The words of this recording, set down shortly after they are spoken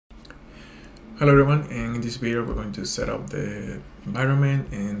Hello everyone, and in this video we're going to set up the environment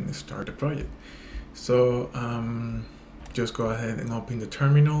and start the project. So just go ahead and open the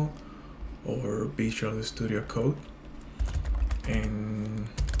terminal or Visual Studio Code, and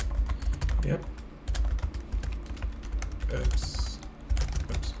yep, oops.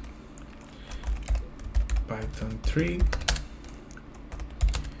 Python 3,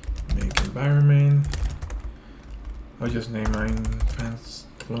 make environment. I'll just name mine fans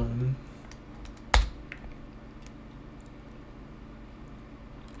clone.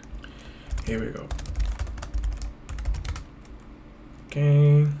 Here we go.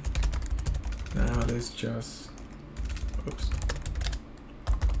 Okay, now let's just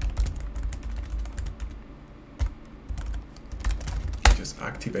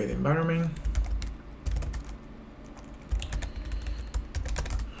activate the environment.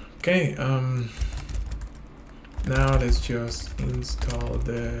 Okay, now let's just install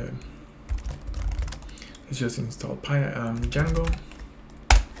Django.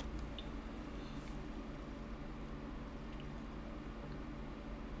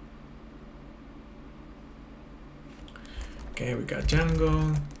 Okay, we got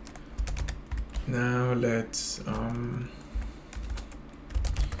Django. Now let's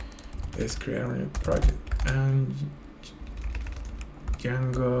create a new project, and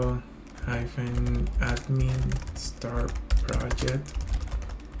Django -admin start project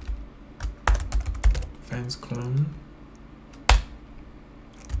fans clone.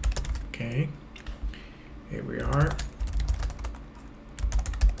 Okay, here we are.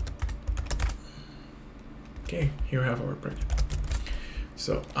 Okay, here we have our project.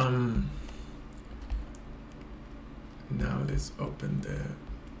 So now let's open the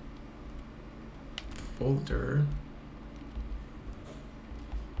folder.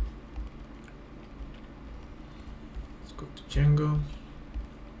 Let's go to Django.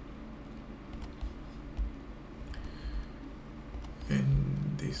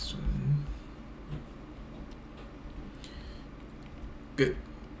 And this one. Good.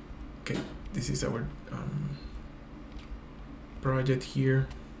 Okay, this is our project here.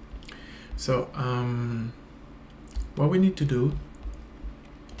 So what we need to do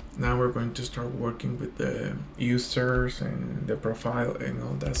now, we're going to start working with the users and the profile and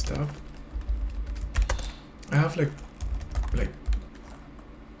all that stuff. I have like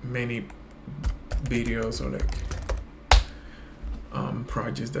many videos or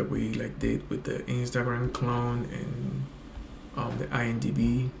projects that we did with the Instagram clone and the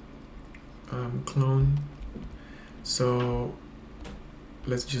IMDb clone. So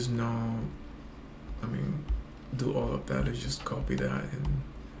let's just do all of that. Let's just copy that, and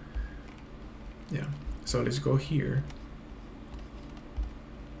yeah, so let's go here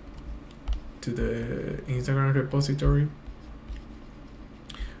to the Instagram repository.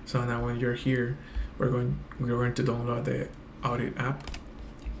 So now when you're here, we're going to download the audit app,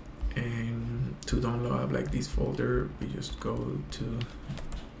 and to download this folder, we just go to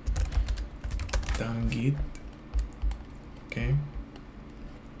git. Okay,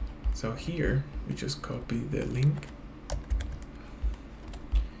 so here we just copy the link,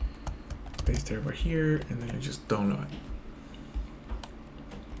 paste it over here, and then I just download.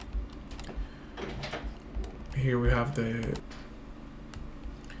 Here we have the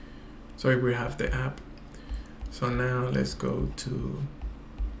app. So now let's go to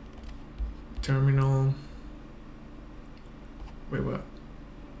terminal. Wait, what?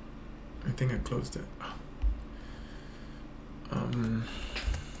 I think I closed it.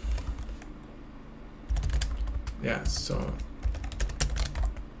 Yeah, so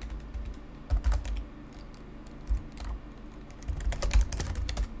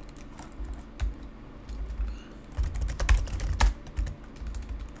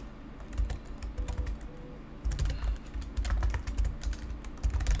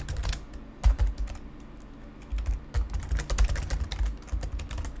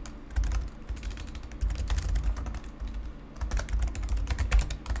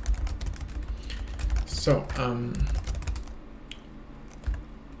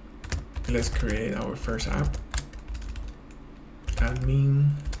let's create our first app.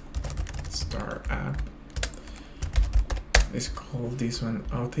 Admin start app. Let's call this one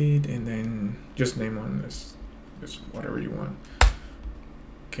audit, and then just name one as just whatever you want.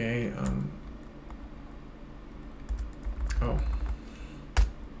 Okay,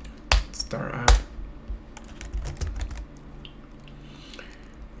 start app.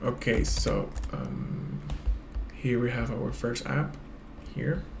 Okay, so here we have our first app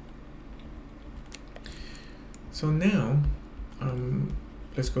here. So now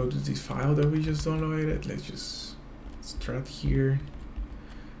let's go to this file that we just downloaded. Let's just start here,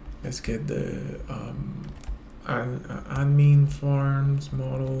 let's get the admin forms,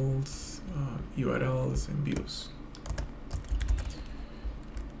 models, URLs, and views.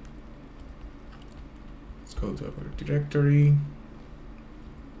 Let's go to our directory.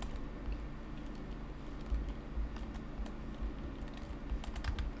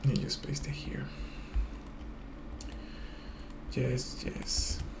 And just paste it here.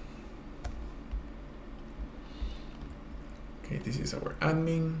 Yes. Okay, this is our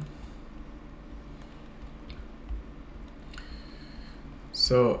admin.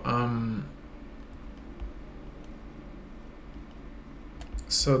 So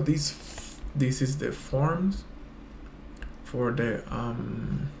this is the forms for the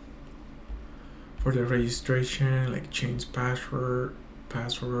registration, like change password,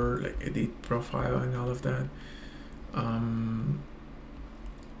 like edit profile and all of that.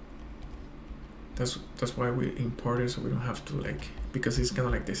 That's why we import it, so we don't have to like, because it's kind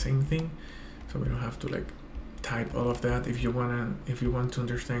of like the same thing, so we don't have to like type all of that. If you want to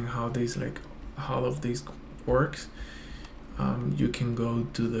understand how this, like how all of this works, you can go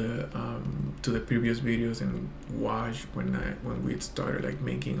to the previous videos and watch when we started like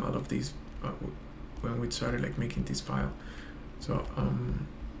making all of these, when we started like making this file. So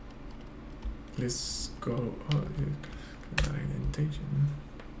let's go indentation.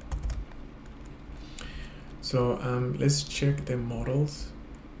 So let's check the models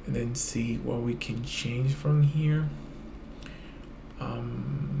and then see what we can change from here.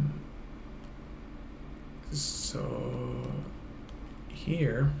 So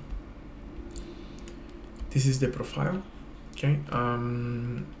here, this is the profile. Okay,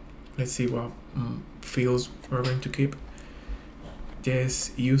 let's see what fields we're going to keep.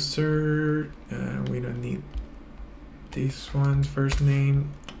 Yes, user, we don't need this one, first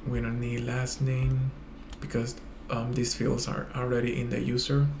name. We don't need last name because these fields are already in the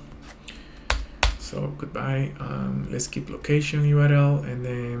user. So goodbye. Let's keep location URL, and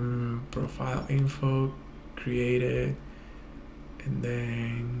then profile info created, and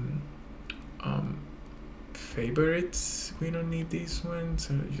then favorites. We don't need this one,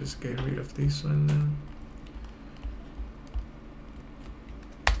 so just get rid of this one now.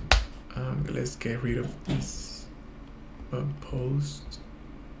 Let's get rid of this post,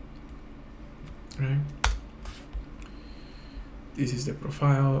 right? This is the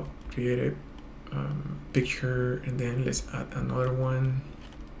profile, create a picture, and then let's add another one.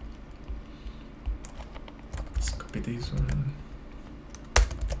 Let's copy this one.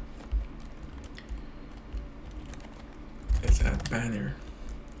 Let's add banner.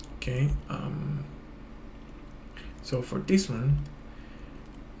 Okay, so for this one,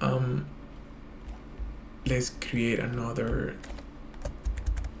 let's create another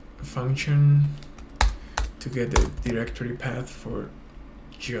function to get the directory path for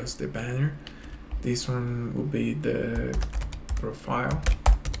just the banner. This one will be the profile,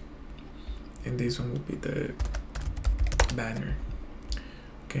 and this one will be the banner.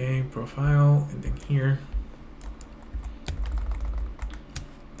 Okay, profile, and then here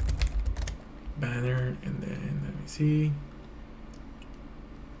banner, and then let me see.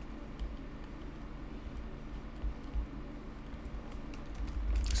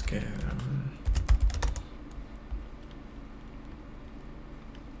 Let's get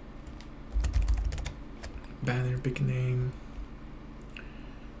banner, big name,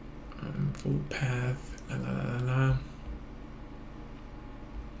 full path, la la la la.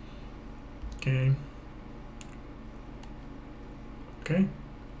 Okay. Okay,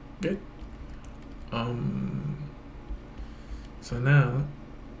 good. So now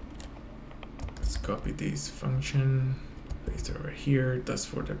let's copy this function, paste it over here. That's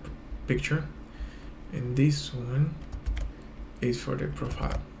for the picture, and this one is for the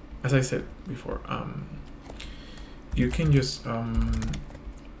profile. As I said before, you can just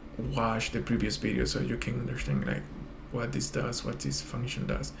watch the previous video so you can understand like what this does, what this function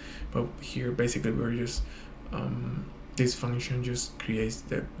does. But here basically we're just this function just creates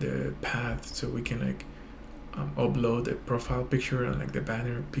the path so we can like upload the profile picture and like the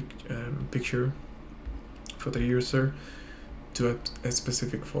banner picture for the user to a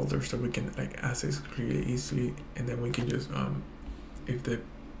specific folder, so we can like access really easily, and then we can just if the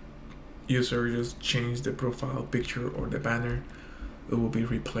user just change the profile picture or the banner, it will be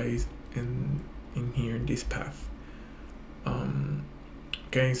replaced in here in this path.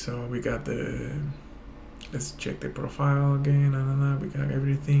 Okay, so we got the, let's check the profile again. We got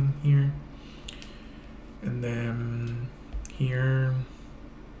everything here, and then here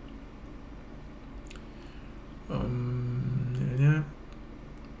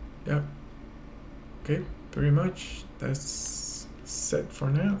yep, okay, pretty much that's set for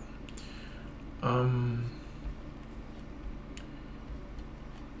now.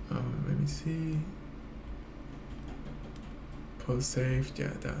 Let me see. Post save,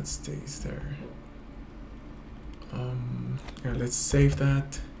 yeah, that stays there. Yeah, let's save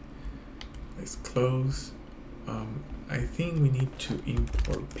that. Let's close. I think we need to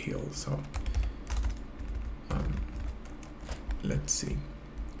import pill, so let's see.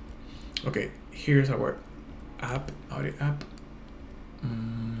 Okay, here's our app, audio app.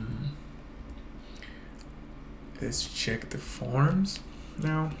 Let's check the forms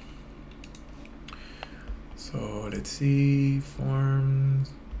now. So let's see,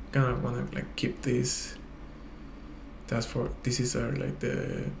 forms. Kind of wanna like keep this. That's for, this is our like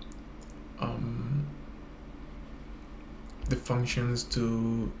the functions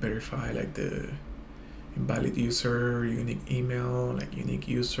to verify like the invalid user, unique email, like unique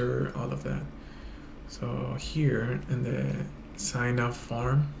user, all of that. So here in the sign up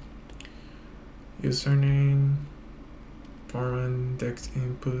form, username, form, text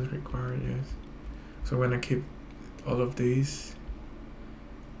input required, yes. So when I keep all of these,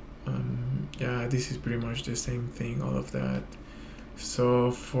 yeah, this is pretty much the same thing, all of that.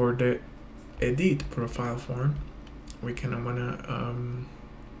 So for the edit profile form, we kind of wanna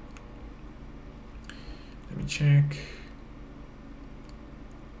let me check.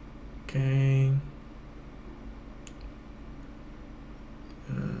 Okay.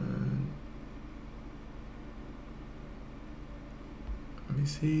 Let me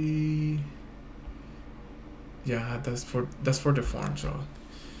see. Yeah, that's for the form. So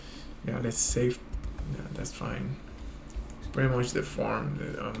yeah, let's save. Yeah, that's fine. Pretty much the form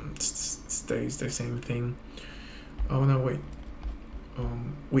stays the same thing. Oh no, wait.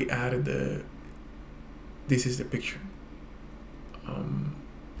 We added the. This is the picture.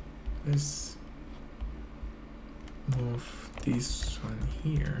 Let's move this one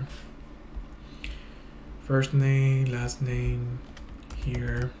here. First name, last name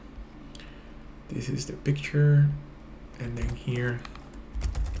here. This is the picture, and then here,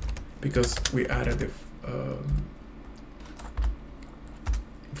 because we added the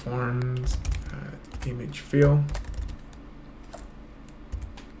forms, image fill.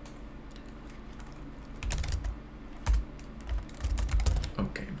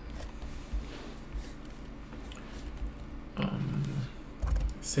 Okay.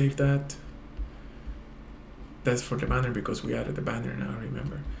 Save that. That's for the banner because we added the banner now,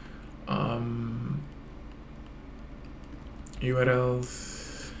 remember.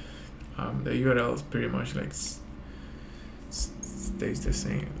 URLs, the URL is pretty much like stays the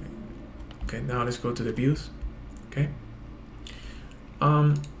same. Okay, now let's go to the views. Okay.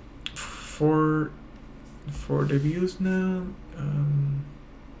 For the views now,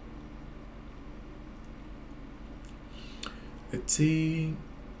 let's see.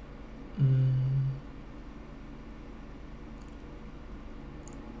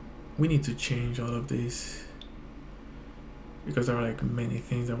 We need to change all of this because there are like many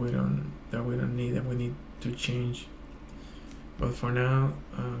things that we don't need, that we need to change. But for now,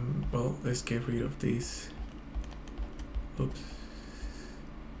 well, let's get rid of this. Oops.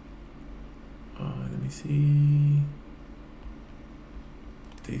 Let me see.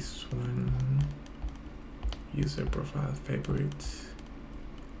 This one, user profile favorites.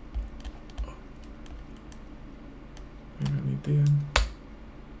 Oh. We don't need that.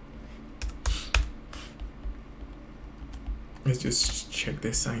 Let's just check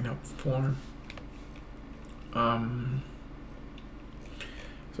the sign up form. So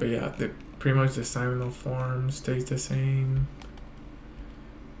yeah, pretty much the sign up form stays the same.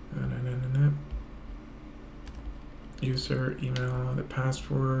 User, email, the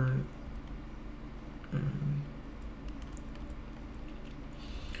password.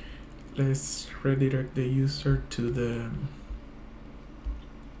 Let's redirect the user to the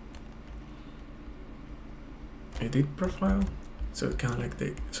edit profile, so it kind of like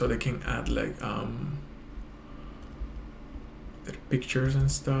they can add like their pictures and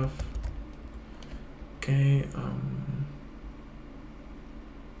stuff. Okay.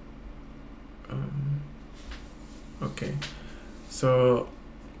 Okay, so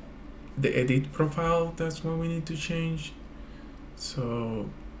the edit profile, that's what we need to change. So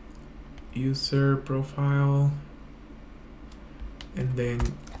user profile, and then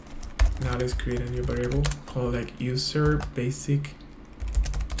now let's create a new variable called like user basic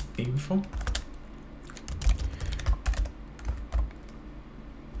info.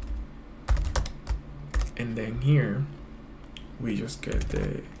 And then here we just get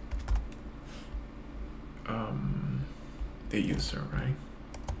the user, right?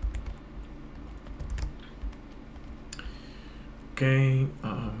 Okay,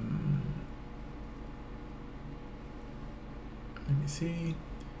 let me see.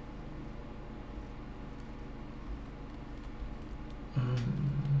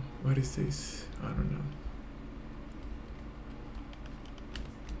 What is this? I don't know.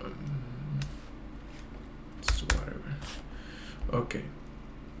 It's whatever. Okay,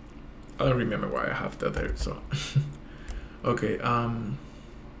 I don't remember why I have that there. So okay,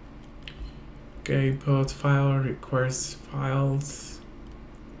 okay, post file requires files,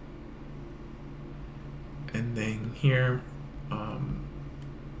 and then here,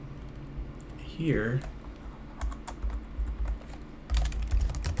 here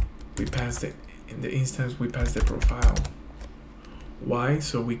we pass the, in the instance we pass the profile. Why?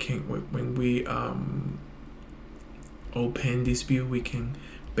 So we can, when we open this view, we can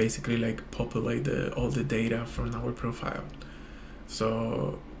basically like populate all the data from our profile.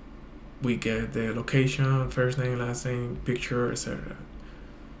 So we get the location, first name, last name, picture, etc.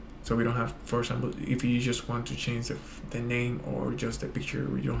 So we don't have, for example, if you just want to change the name or just the picture,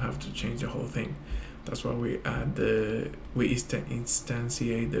 we don't have to change the whole thing. That's why we add we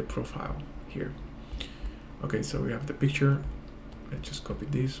instantiate the profile here. Okay, so we have the picture. Let's just copy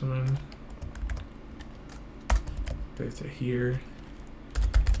this one, paste it here.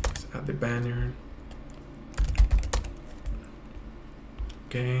 Let's add the banner.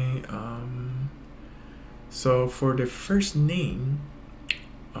 Okay, so for the first name,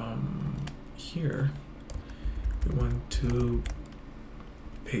 here we want to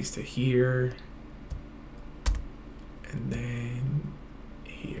paste it here, and then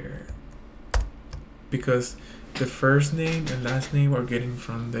here, because the first name and last name are getting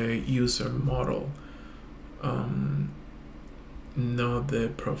from the user model, not the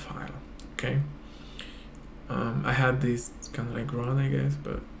profile. Okay, I had this kind of like run, I guess,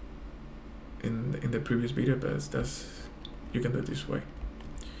 but in the previous video, but that's, you can do it this way.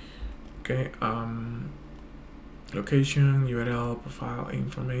 Okay, location, URL, profile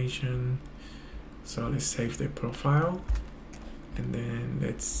information. So let's save the profile, and then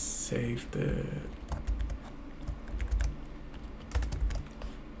let's save the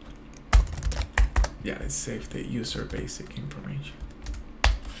let's save the user basic information,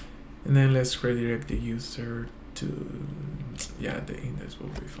 and then let's redirect the user to the index will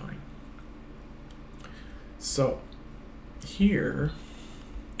be fine. So here,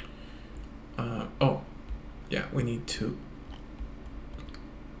 we need to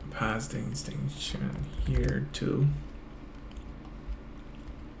pass the extension here too,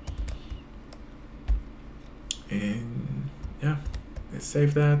 and let's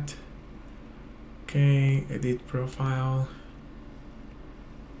save that. Okay, edit profile,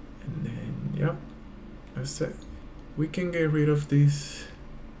 and then that's it. We can get rid of this.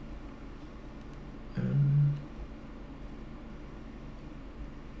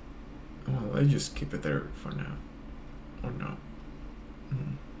 Well, let's just keep it there for now, or not.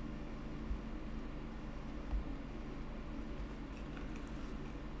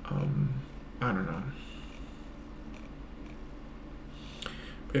 I don't know.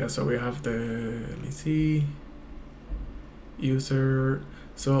 But yeah, so we have the, let me see, user.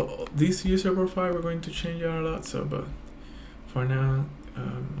 So this user profile we're going to change out a lot. So, but for now,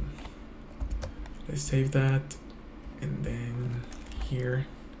 let's save that, and then here,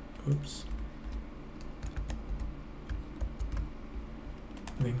 oops,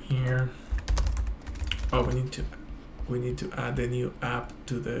 and then here, we need to add a new app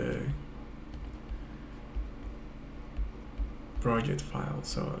to the project file.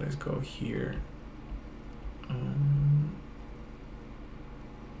 So let's go here.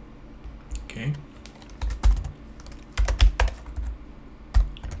 Okay,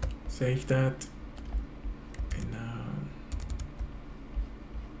 save that, and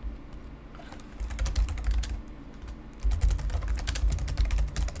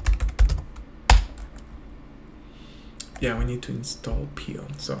now we need to install peel.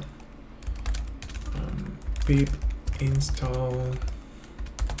 So pip install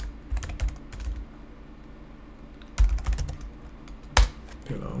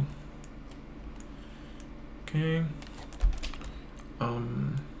pillow. Okay,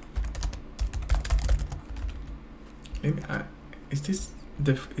 maybe is this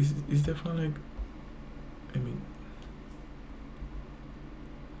is the file like, I mean,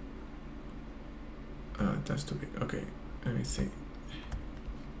 that's too big. Okay, let me see.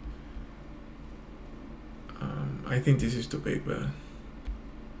 I think this is too big, but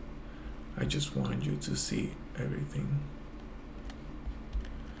I just want you to see everything.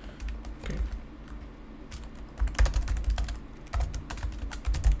 Okay.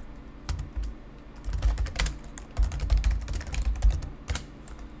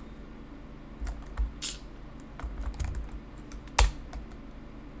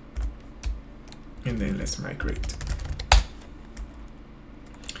 then let's migrate.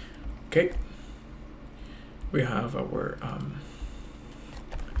 Okay, we have our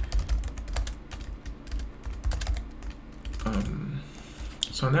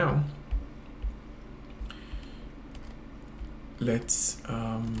so now let's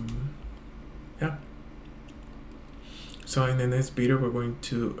yeah, so in the next video we're going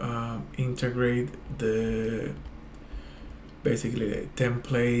to integrate basically the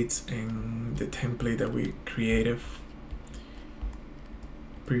templates and the template that we created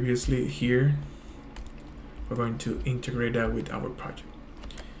previously here. We're going to integrate that with our project.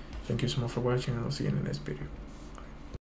 Thank you so much for watching, and I'll see you in the next video.